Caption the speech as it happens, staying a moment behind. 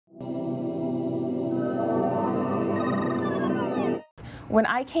When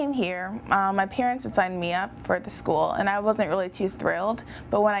I came here, my parents had signed me up for the school and I wasn't really too thrilled,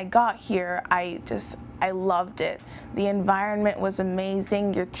 but when I got here, I loved it. The environment was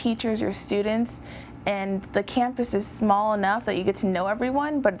amazing, your teachers, your students, and the campus is small enough that you get to know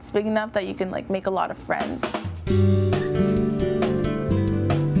everyone, but it's big enough that you can make a lot of friends.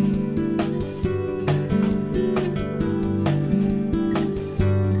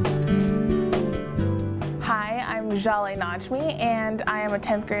 Jale Najmi, and I am a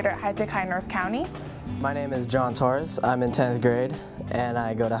 10th grader at HTH North County. My name is John Torres. I'm in 10th grade and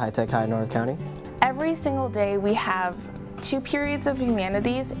I go to HTH North County. Every single day we have 2 periods of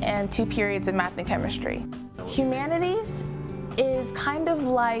humanities and 2 periods of math and chemistry. Humanities is kind of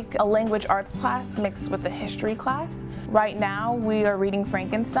like a language arts class mixed with a history class. Right now we are reading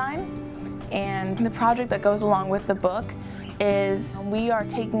Frankenstein, and the project that goes along with the book is we are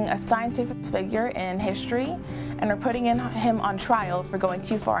taking a scientific figure in history and we're putting him on trial for going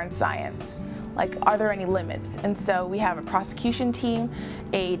too far in science. Like, are there any limits? And so we have a prosecution team,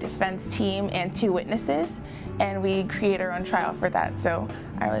 a defense team, and 2 witnesses, and we create our own trial for that. So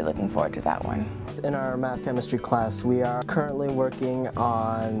I'm really looking forward to that one. In our math chemistry class, we are currently working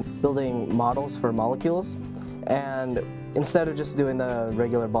on building models for molecules, and instead of just doing the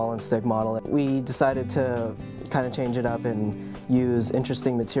regular ball and stick model, we decided to kind of change it up and use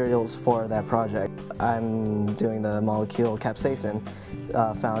interesting materials for that project. I'm doing the molecule capsaicin,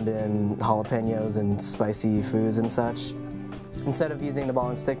 found in jalapenos and spicy foods and such. Instead of using the ball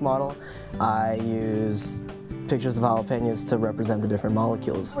and stick model, I use pictures of jalapenos to represent the different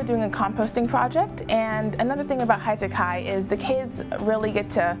molecules. We're doing a composting project, and another thing about HTH High is the kids really get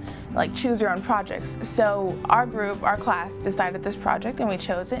to choose their own projects. So our group, our class, decided this project and we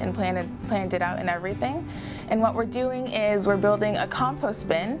chose it and planned it out and everything. And what we're doing is we're building a compost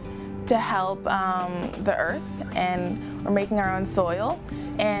bin to help the earth, and we're making our own soil.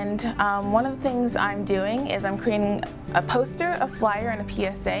 And one of the things I'm doing is I'm creating a poster, a flyer, and a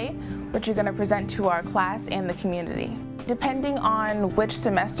PSA, which you're going to present to our class and the community. Depending on which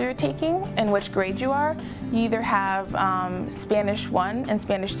semester you're taking and which grade you are, you either have Spanish 1 and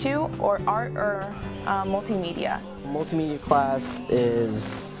Spanish 2, or art or multimedia. Multimedia class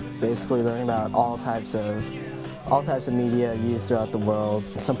is basically learning about all types of media used throughout the world.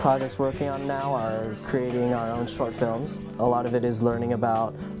 Some projects we're working on now are creating our own short films. A lot of it is learning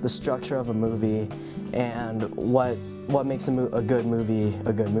about the structure of a movie and what makes a good movie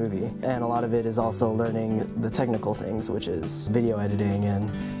a good movie. And a lot of it is also learning the technical things, which is video editing and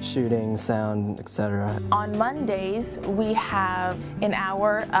shooting, sound, etc. On Mondays, we have an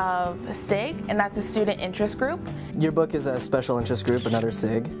hour of SIG, and that's a student interest group. Your book is a special interest group, another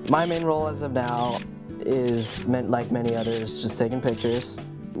SIG. My main role as of now is, like many others, just taking pictures.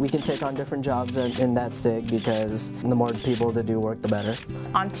 We can take on different jobs in that SIG because the more people to do work, the better.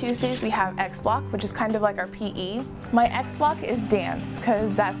 On Tuesdays we have X block, which is kind of like our PE. My X block is dance,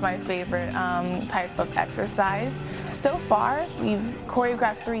 because that's my favorite type of exercise. So far we've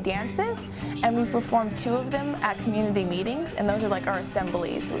choreographed 3 dances and we've performed 2 of them at community meetings, and those are like our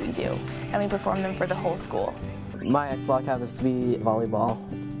assemblies we do, and we perform them for the whole school. My X block happens to be volleyball,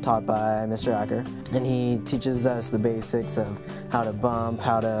 taught by Mr. Acker, and he teaches us the basics of how to bump,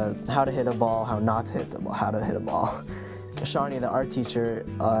 how to hit a ball, how not to hit the ball, how to hit a ball. Shawnee, the art teacher,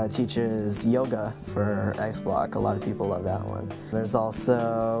 teaches yoga for X block. A lot of people love that one. There's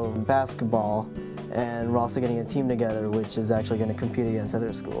also basketball, and we're also getting a team together, which is actually going to compete against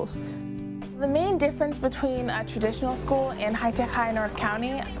other schools. The main difference between a traditional school and HTH North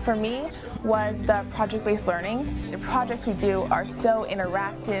County, for me, was the project-based learning. The projects we do are so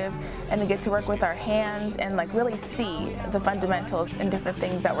interactive, and we get to work with our hands and really see the fundamentals and different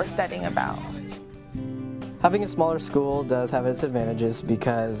things that we're studying about. Having a smaller school does have its advantages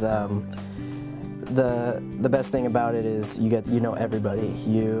because the best thing about it is you know everybody.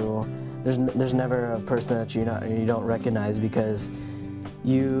 There's never a person that you don't recognize because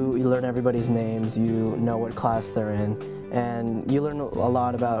you learn everybody's names, you know what class they're in, and you learn a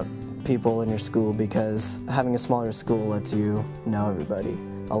lot about people in your school because having a smaller school lets you know everybody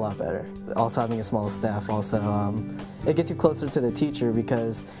a lot better. Also, having a small staff it gets you closer to the teacher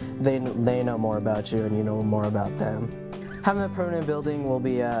because they know more about you and you know more about them. Having a permanent building will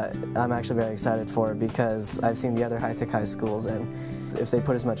be, I'm actually very excited for it because I've seen the other high-tech high schools, and if they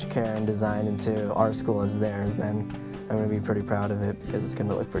put as much care and design into our school as theirs, then I'm going to be pretty proud of it because it's going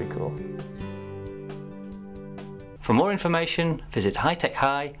to look pretty cool. For more information, visit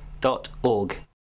hightechhigh.org.